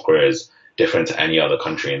Korea. North Korea is different to any other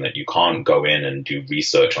country in that you can't go in and do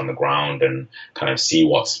research on the ground and kind of see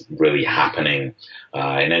what's really happening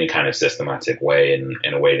in any kind of systematic way,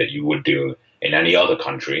 in a way that you would do in any other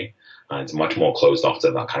country. It's much more closed off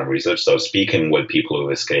to that kind of research. So speaking with people who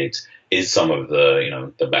have escaped is some of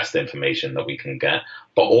the best information that we can get.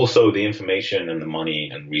 But also the information and the money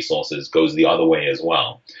and resources goes the other way as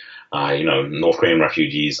well. North Korean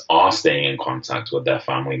refugees are staying in contact with their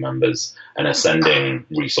family members and are sending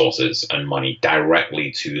resources and money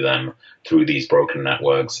directly to them through these broken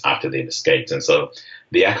networks after they've escaped. And so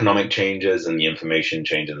the economic changes and the information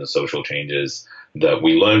changes and the social changes that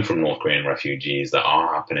we learn from North Korean refugees that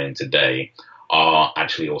are happening today are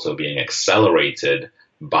actually also being accelerated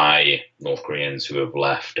by North Koreans who have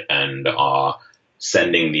left and are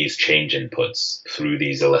sending these change inputs through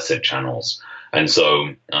these illicit channels. And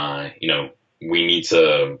so, we need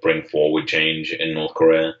to bring forward change in North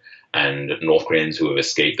Korea, and North Koreans who have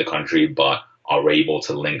escaped the country but are able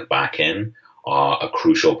to link back in are a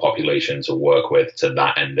crucial population to work with to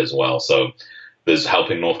that end as well. So there's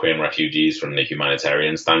helping North Korean refugees from the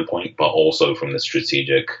humanitarian standpoint, but also from the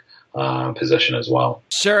strategic position as well.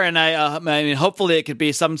 Sure, and I mean, hopefully it could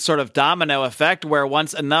be some sort of domino effect where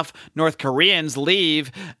once enough North Koreans leave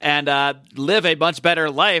and live a much better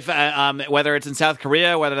life, whether it's in South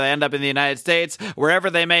Korea, whether they end up in the United States, wherever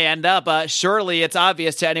they may end up, surely it's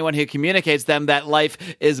obvious to anyone who communicates them that life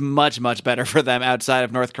is much, much better for them outside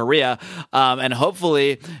of North Korea. And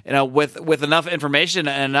hopefully, with enough information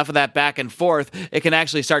and enough of that back and forth, it can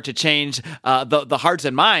actually start to change the hearts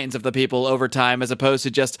and minds of the people over time, as opposed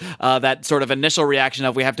to just that sort of initial reaction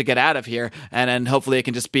of we have to get out of here, and then hopefully it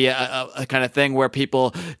can just be a kind of thing where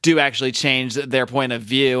people do actually change their point of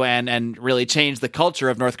view and really change the culture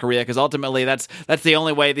of North Korea, because ultimately that's the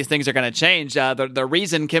only way these things are going to change. The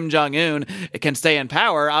reason Kim Jong-un can stay in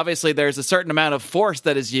power, obviously there's a certain amount of force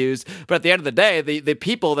that is used, but at the end of the day, the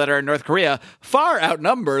people that are in North Korea far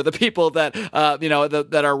outnumber the people that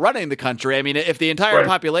that are running the country. I mean, if the entire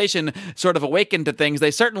population sort of awakened to things,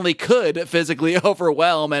 they certainly could physically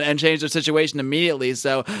overwhelm and change their situation immediately.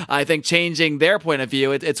 So I think changing their point of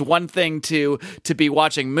view, it's one thing to be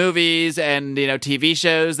watching movies and TV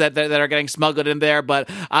shows that are getting smuggled in there, but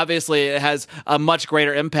obviously it has a much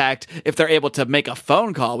greater impact if they're able to make a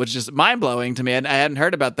phone call, which is mind-blowing to me, and I hadn't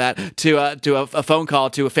heard about that, to a phone call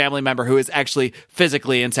to a family member who is actually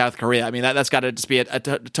physically in South Korea. I mean, that's got to just be a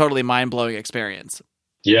totally mind-blowing experience.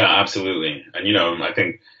 Yeah, absolutely. And, I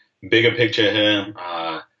think bigger picture here,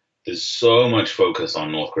 there's so much focus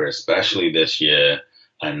on North Korea, especially this year.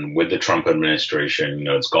 And with the Trump administration,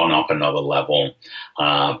 it's gone up another level.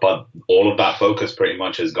 But all of that focus pretty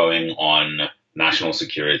much is going on national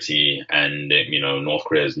security and, North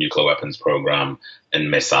Korea's nuclear weapons program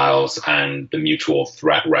and missiles and the mutual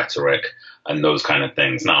threat rhetoric and those kind of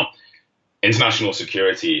things. Now, international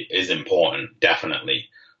security is important, definitely.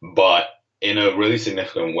 But in a really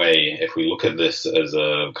significant way, if we look at this as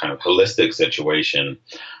a kind of holistic situation,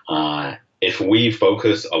 if we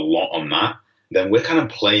focus a lot on that, then we're kind of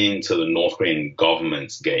playing to the North Korean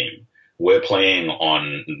government's game. We're playing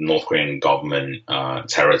on North Korean government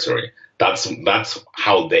territory. That's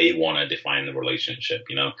how they want to define the relationship.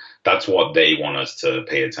 That's what they want us to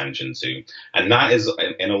pay attention to. And that is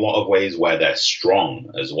in a lot of ways where they're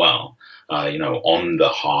strong as well. On the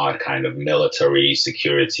hard kind of military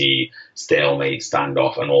security, stalemate,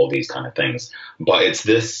 standoff, and all these kind of things. But it's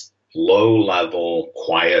this low level,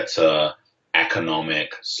 quieter,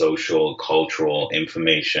 economic, social, cultural,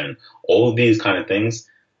 information, all of these kind of things.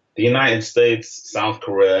 The United States, South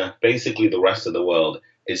Korea, basically the rest of the world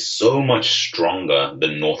is so much stronger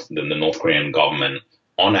than the North Korean government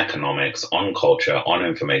on economics, on culture, on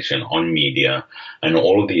information, on media, and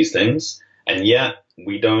all of these things. And yet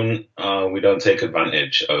we don't take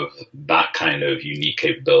advantage of that kind of unique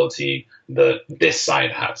capability that this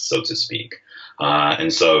side has, so to speak.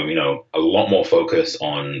 And so, a lot more focus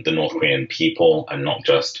on the North Korean people and not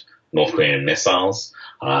just North Korean missiles,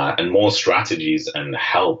 and more strategies and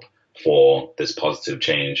help for this positive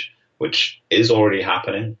change, which is already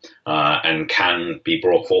happening and can be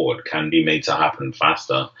brought forward, can be made to happen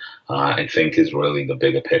faster, I think is really the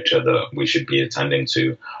bigger picture that we should be attending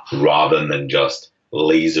to, rather than just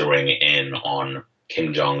lasering in on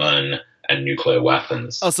Kim Jong-un and nuclear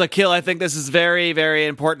weapons. Oh, Sokeel, I think this is very, very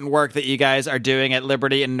important work that you guys are doing at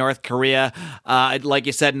Liberty in North Korea. Like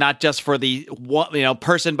you said, not just for the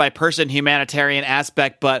person-by-person humanitarian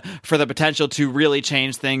aspect, but for the potential to really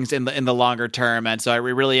change things in the longer term. And so I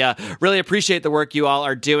really appreciate the work you all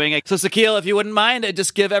are doing. So Sokeel, if you wouldn't mind,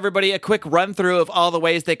 just give everybody a quick run-through of all the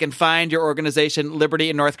ways they can find your organization, Liberty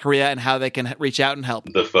in North Korea, and how they can reach out and help.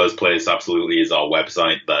 The first place, absolutely, is our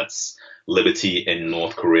website. That's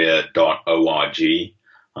libertyinnorthkorea.org,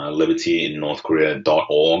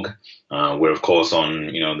 libertyinnorthkorea.org. We're, of course, on,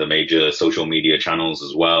 the major social media channels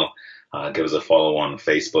as well. Give us a follow on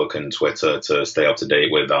Facebook and Twitter to stay up to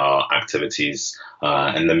date with our activities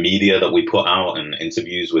and the media that we put out, and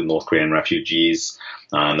interviews with North Korean refugees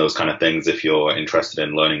and those kind of things, if you're interested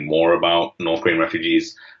in learning more about North Korean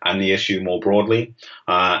refugees and the issue more broadly,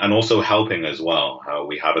 and also helping as well.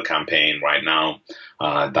 We have a campaign right now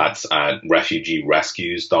that's at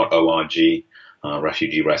refugeerescues.org,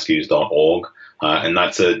 refugeerescues.org. And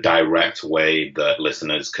that's a direct way that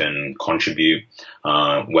listeners can contribute,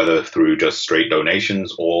 whether through just straight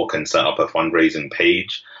donations or can set up a fundraising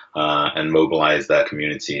page and mobilize their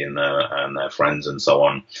community and their friends and so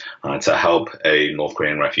on to help a North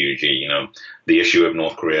Korean refugee. The issue of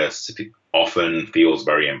North Korea often feels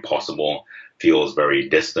very impossible, feels very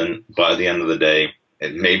distant, but at the end of the day,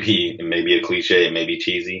 it may be a cliche, it may be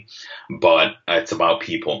cheesy, but it's about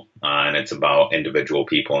people and it's about individual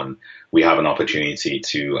people. And we have an opportunity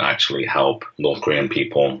to actually help North Korean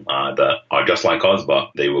people that are just like us,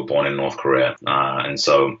 but they were born in North Korea. And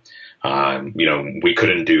so, we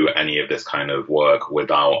couldn't do any of this kind of work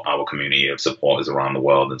without our community of supporters around the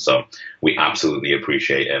world. And so we absolutely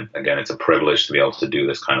appreciate it. Again, it's a privilege to be able to do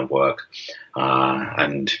this kind of work.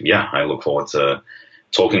 And yeah, I look forward to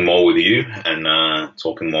talking more with you and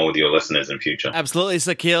talking more with your listeners in future. Absolutely,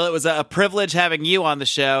 Sokeel. It was a privilege having you on the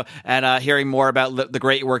show and hearing more about the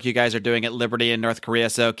great work you guys are doing at Liberty in North Korea.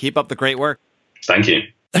 So keep up the great work. Thank you.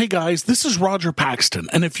 Hey guys, this is Roger Paxton,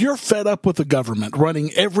 and if you're fed up with the government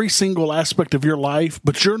running every single aspect of your life,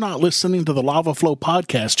 but you're not listening to the Lava Flow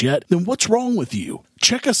podcast yet, then what's wrong with you?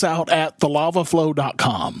 Check us out at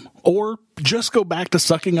thelavaflow.com, or just go back to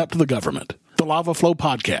sucking up to the government. The Lava Flow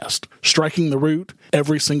podcast, striking the root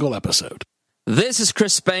every single episode. This is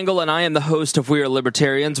Chris Spangle, and I am the host of We Are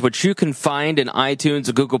Libertarians, which you can find in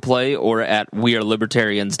iTunes, Google Play, or at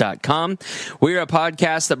wearelibertarians.com. We are a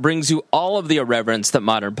podcast that brings you all of the irreverence that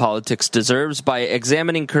modern politics deserves by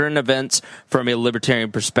examining current events from a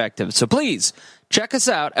libertarian perspective. So please, check us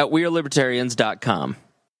out at wearelibertarians.com.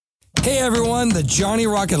 Hey everyone, the Johnny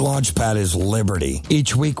Rocket Launchpad is Liberty.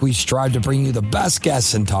 Each week we strive to bring you the best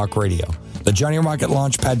guests in talk radio. The Johnny Rocket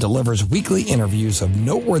Launchpad delivers weekly interviews of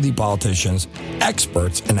noteworthy politicians,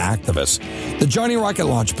 experts, and activists. The Johnny Rocket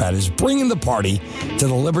Launchpad is bringing the party to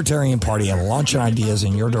the Libertarian Party and launching ideas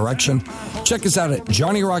in your direction. Check us out at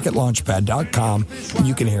johnnyrocketlaunchpad.com.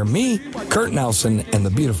 You can hear me, Kurt Nelson, and the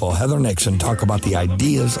beautiful Heather Nixon talk about the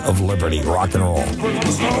ideas of liberty, rock and roll.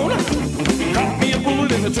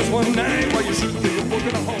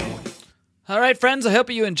 All right, friends, I hope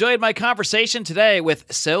you enjoyed my conversation today with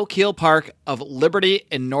Sokeel Park of Liberty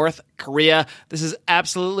in North Korea. This is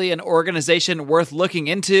absolutely an organization worth looking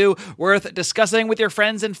into, worth discussing with your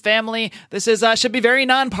friends and family. This is should be very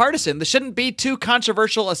nonpartisan. This shouldn't be too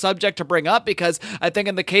controversial a subject to bring up, because I think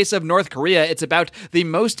in the case of North Korea, it's about the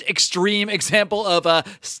most extreme example of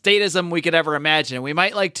statism we could ever imagine. We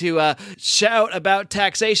might like to shout about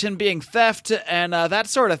taxation being theft and that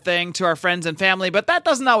sort of thing to our friends and family, but that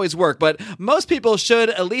doesn't always work. But most people should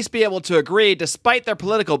at least be able to agree, despite their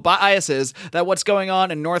political biases, that what's going on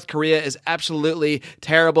in North Korea is absolutely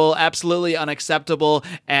terrible, absolutely unacceptable,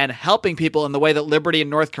 and helping people in the way that liberty in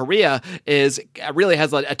North Korea really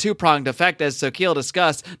has a two-pronged effect, as Sokeel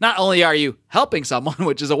discussed. Not only are you helping someone,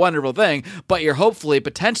 which is a wonderful thing, but you're hopefully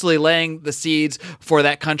potentially laying the seeds for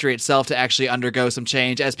that country itself to actually undergo some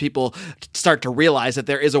change as people start to realize that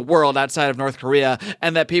there is a world outside of North Korea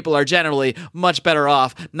and that people are generally much better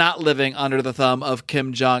off not living under the thumb of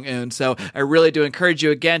Kim Jong-un. So I really do encourage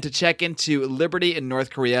you again to check into Liberty in North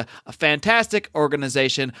Korea, a fantastic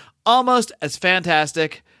organization, almost as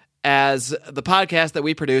fantastic as the podcast that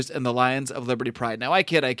we produced in the Lions of Liberty Pride. Now, I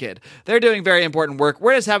kid. They're doing very important work.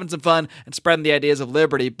 We're just having some fun and spreading the ideas of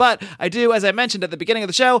liberty. But I do, as I mentioned at the beginning of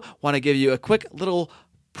the show, want to give you a quick little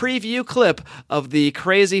preview clip of the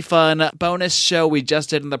crazy fun bonus show we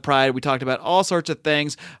just did in the Pride. We talked about all sorts of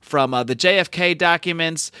things, from the JFK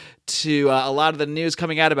documents to a lot of the news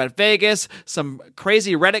coming out about Vegas, some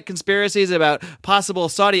crazy Reddit conspiracies about possible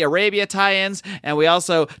Saudi Arabia tie-ins, and we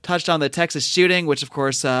also touched on the Texas shooting, which of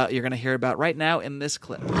course you're going to hear about right now in this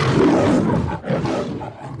clip.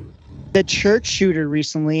 The church shooter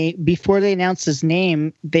recently, before they announced his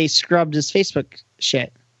name, they scrubbed his Facebook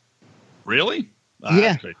shit. Really?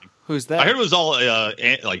 Yeah. Who's that? I heard it was all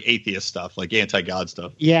like atheist stuff, like anti-God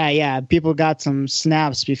stuff. Yeah. People got some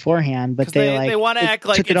snaps beforehand, but they want to act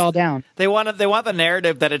like took it all down. They want the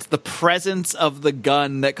narrative that it's the presence of the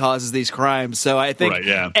gun that causes these crimes. So I think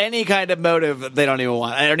any kind of motive they don't even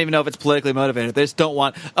want. I don't even know if it's politically motivated. They just don't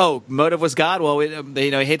want. Oh, motive was God. Well,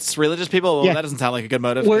 he hates religious people. Well, that doesn't sound like a good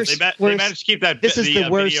motive. They managed to keep that. This is the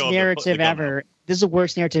worst narrative ever. This is the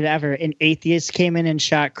worst narrative ever. An atheist came in and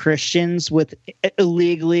shot Christians with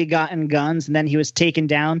illegally gotten guns, and then he was taken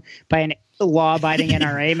down by an law-abiding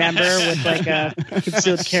NRA member with like a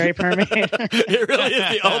concealed carry permit. It really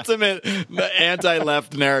is the ultimate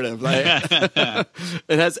anti-left narrative. It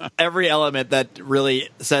has every element that really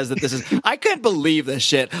says that this is. I couldn't believe this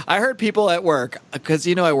shit. I heard people at work, because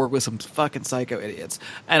I work with some fucking psycho idiots,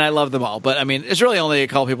 and I love them all. But I mean, it's really only a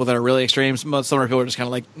couple people that are really extremes. Some people are just kind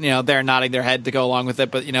of like they're nodding their head to go along with it,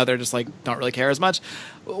 but they're just like don't really care as much.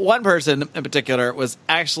 One person in particular was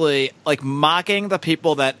actually like mocking the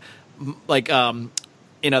people that.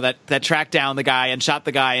 That tracked down the guy and shot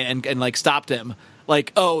the guy and like stopped him.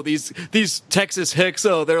 Like, oh, these Texas hicks,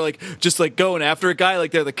 they're like just like going after a guy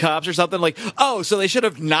like they're the cops or something. Like, oh, so they should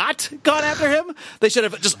have not gone after him? They should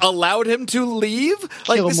have just allowed him to leave?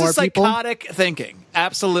 Like, this is psychotic thinking.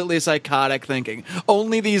 Absolutely psychotic thinking.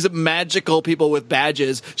 Only these magical people with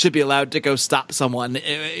badges should be allowed to go stop someone.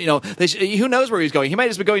 Who knows where he's going? He might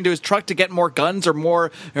just be going to his truck to get more guns or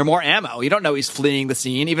more ammo. You don't know he's fleeing the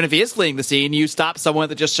scene. Even if he is fleeing the scene, you stop someone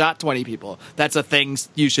that just shot 20 people. That's a thing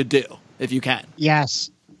you should do if you can.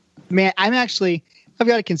 Yes. Man, I've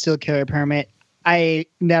got a concealed carry permit. I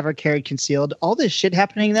never carried concealed. All this shit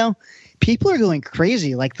happening, though, people are going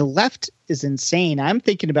crazy. Like, the left is insane. I'm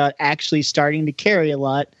thinking about actually starting to carry a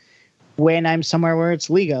lot when I'm somewhere where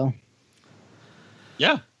it's legal.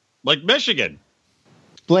 Yeah, like Michigan.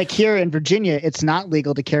 Like here in Virginia, it's not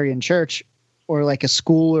legal to carry in church or like a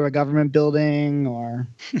school or a government building or.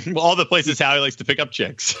 Well, all the places Howie likes to pick up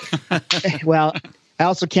chicks. Well, I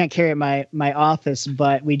also can't carry it at my office,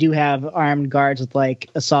 but we do have armed guards with like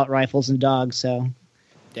assault rifles and dogs. So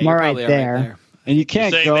Yeah, I'm all you're right probably there. And you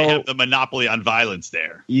can't Saying go. they have the monopoly on violence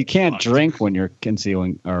there. You can't drink when you're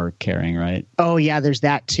concealing or carrying, right? Oh yeah, there's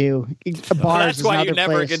that too. Bars That's is why you another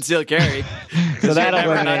never place. conceal carry. So that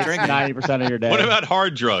never not eliminates drinking. 90% of your day. What about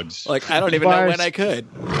hard drugs? Like, I don't even know Bars. when I could.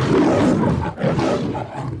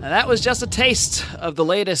 And that was just a taste of the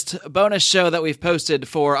latest bonus show that we've posted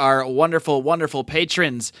for our wonderful, wonderful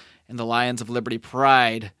patrons in the Lions of Liberty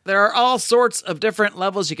Pride. There are all sorts of different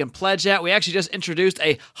levels you can pledge at. We actually just introduced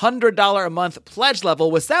a $100 a month pledge level,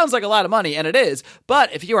 which sounds like a lot of money, and it is.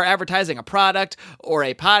 But if you are advertising a product or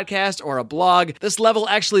a podcast or a blog, this level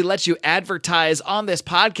actually lets you advertise on this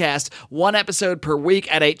podcast one episode per week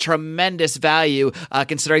at a tremendous value,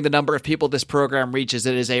 considering the number of people this program reaches.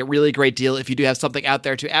 It is a really great deal if you do have something out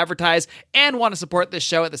there to advertise and want to support this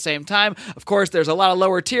show at the same time. Of course, there's a lot of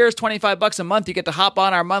lower tiers, $25 a month. You get to hop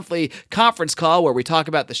on our monthly conference call where we talk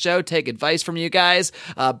about the show, take advice from you guys,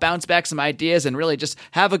 bounce back some ideas, and really just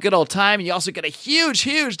have a good old time. You also get a huge,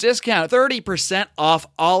 huge discount, 30% off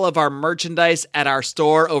all of our merchandise at our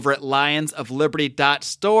store over at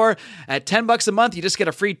lionsofliberty.store. At $10 a month, you just get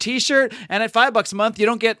a free t-shirt, and at $5 a month, you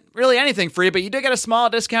don't get really anything free, but you do get a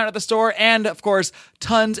small discount at the store, and of course,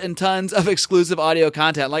 tons and tons of exclusive audio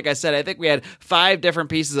content. Like I said, I think we had 5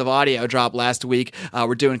 different pieces of audio drop last week.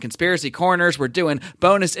 We're doing Conspiracy Corners, we're doing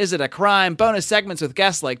Bonus Is It a Crime, bonus segments with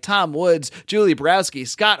guests like Tom Woods, Julie Borowski,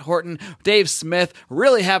 Scott Horton, Dave Smith,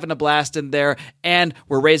 really having a blast in there, and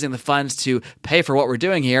we're raising the funds to pay for what we're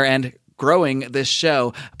doing here and growing this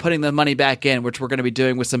show, putting the money back in, which we're going to be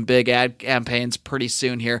doing with some big ad campaigns pretty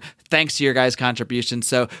soon here, thanks to your guys' contributions.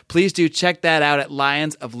 So please do check that out at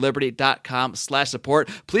lionsofliberty.com/support.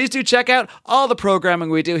 Please do check out all the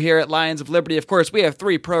programming we do here at Lions of Liberty. Of course, we have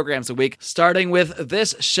 3 programs a week, starting with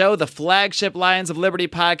this show, the flagship Lions of Liberty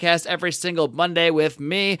podcast, every single Monday with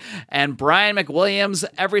me, and Brian McWilliams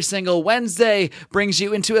every single Wednesday brings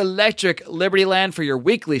you into electric Liberty Land for your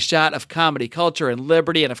weekly shot of comedy, culture, and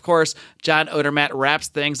liberty. And of course, John Odermatt wraps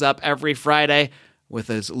things up every Friday with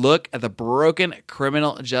his look at the broken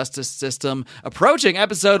criminal justice system, approaching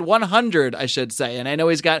episode 100, I should say. And I know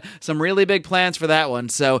he's got some really big plans for that one,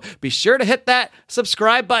 so be sure to hit that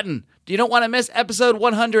subscribe button. You don't want to miss episode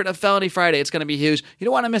 100 of Felony Friday. It's going to be huge. You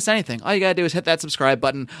don't want to miss anything. All you got to do is hit that subscribe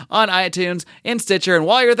button on iTunes, in Stitcher, and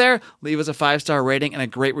while you're there, leave us a 5-star rating and a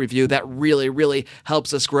great review. That really, really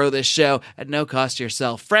helps us grow this show at no cost to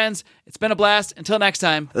yourself. Friends, it's been a blast. Until next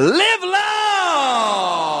time, live long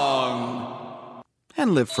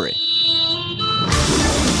and live free.